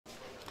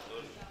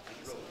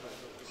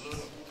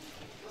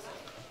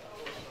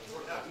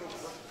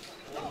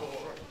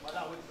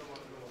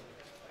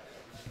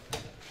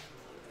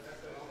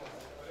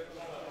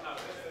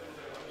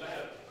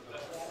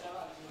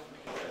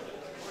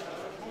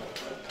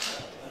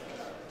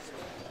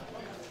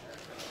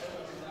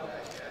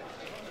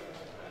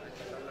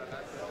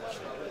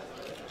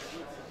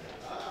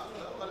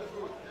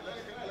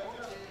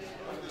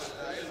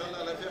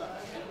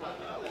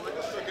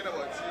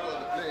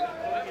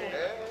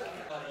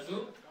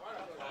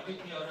The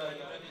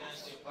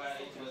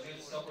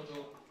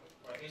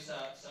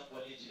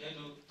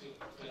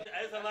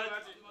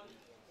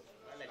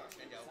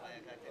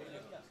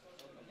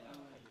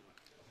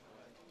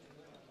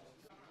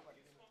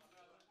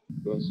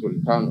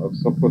Sultan of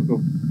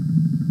Sokoto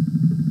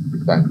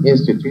is an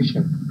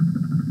institution,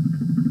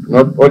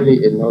 not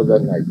only in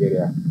northern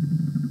Nigeria,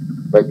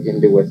 but in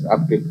the West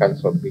African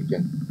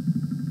sub-region,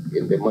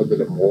 in the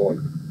Muslim world.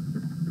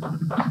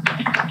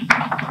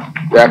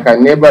 There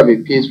can never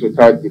be peace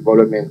without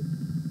development.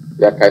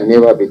 There can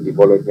never be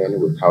development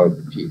without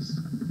peace.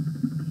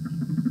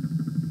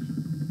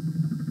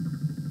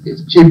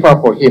 It's cheaper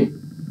for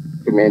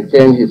him to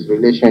maintain his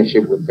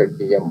relationship with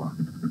Shettima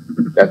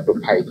than to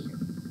fight him.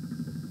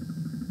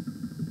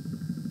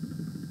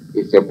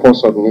 It's a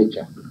force of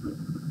nature.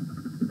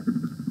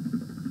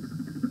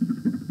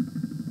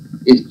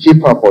 It's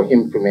cheaper for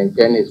him to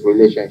maintain his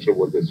relationship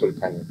with the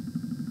Sultan.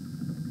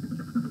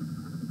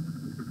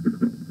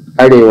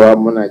 Arewa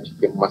muna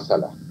cikin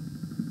matsala,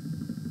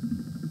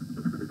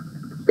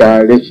 ga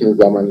rashin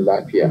zaman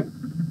lafiya,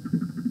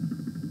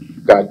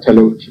 ga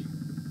talauci.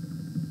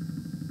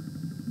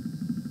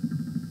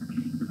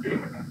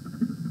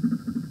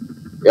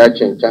 Ya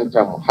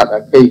cancanta mu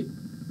haɗa kai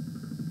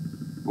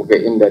mu ga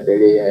inda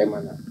dare ya yi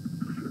mana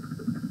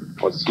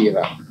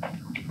wasira.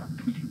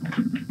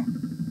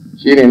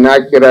 Shi ne na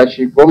kira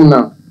shi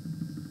gwamna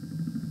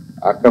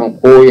akan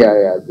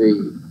koyaya zai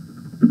yi,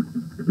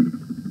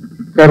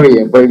 kar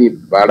ya bari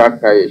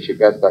baraka ya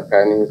shiga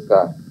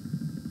tsakaninsa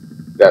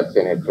da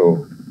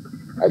Senator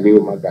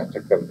Aliyu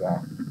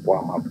Magatakarda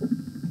wa mako,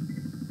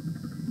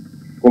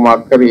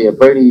 kuma kar ya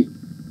bari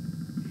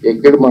ya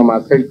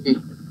girmama sarki,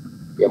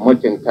 ya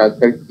mutunta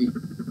sarki.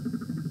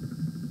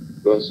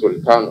 Don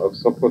Sultan of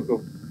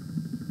Sokoto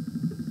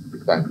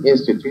is an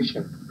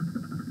institution,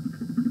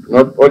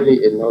 not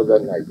only in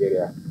northern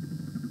Nigeria,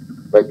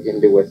 but in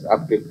the West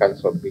African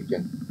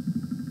sub-region,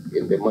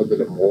 in the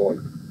Muslim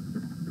world.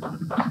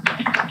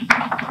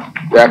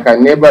 There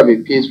can never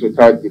be peace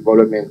without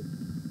development.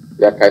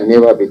 There can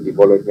never be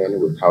development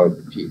without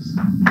peace.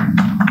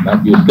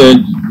 Like you said,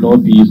 no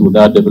peace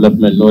without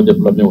development, no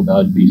development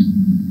without peace.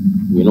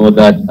 We know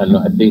that, and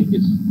I think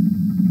it's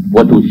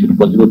what we should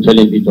continue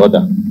telling each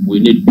other. We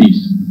need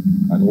peace.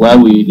 And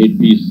while we need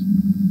peace,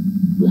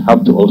 we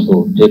have to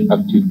also take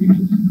active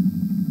issues.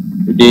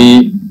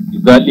 Today,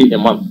 exactly a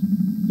month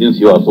since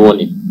you are sworn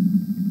in.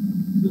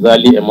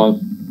 Exactly a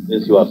month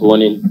since you are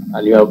sworn in,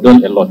 and you have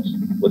done a lot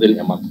within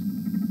a month.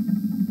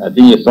 I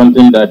think it's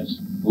something that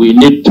we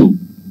need to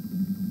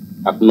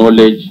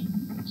acknowledge.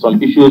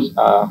 Some issues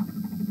are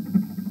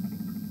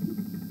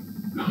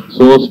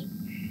so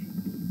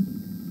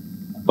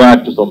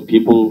bad to some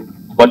people,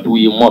 but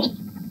we must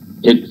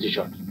take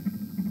decisions.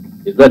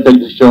 If that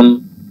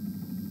decision,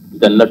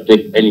 then not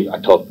take any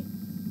at all.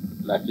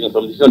 And I think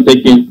some decision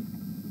taking,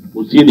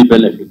 we'll see the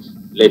benefits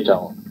later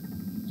on.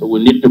 So we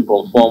need to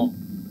conform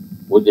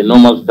with the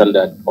normal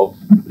standard of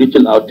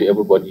reaching out to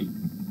everybody.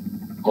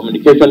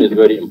 Communication is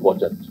very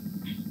important.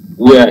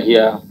 We are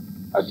here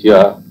as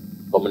your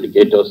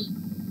communicators.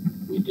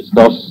 We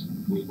discuss,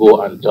 we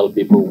go and tell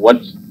people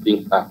what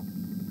things are.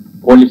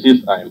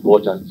 Policies are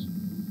important.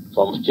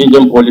 Some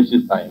stringent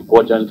policies are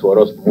important for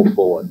us to move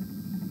forward.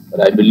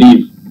 But I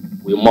believe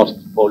we must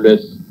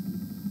always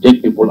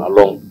take people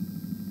along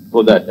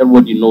so that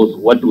everybody knows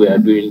what we are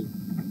doing,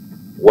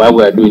 why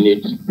we are doing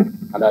it.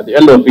 And at the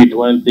end of it,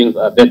 when things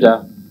are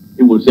better,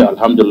 people will say,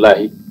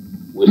 Alhamdulillah,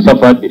 we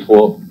suffered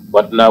before,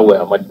 but now we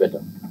are much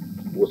better.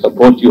 We'll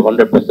support you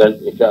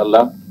 100%,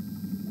 inshallah.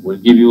 We'll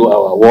give you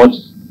our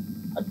words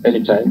at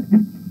any time.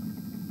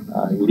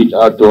 You reach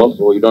out to us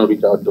or you don't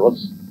reach out to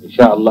us.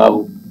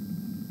 Inshallah,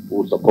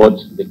 we'll support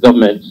the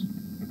government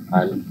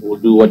and we'll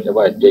do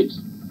whatever it takes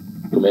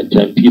to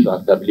maintain peace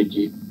and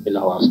stability in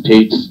our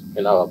states,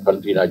 in our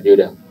country,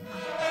 Nigeria.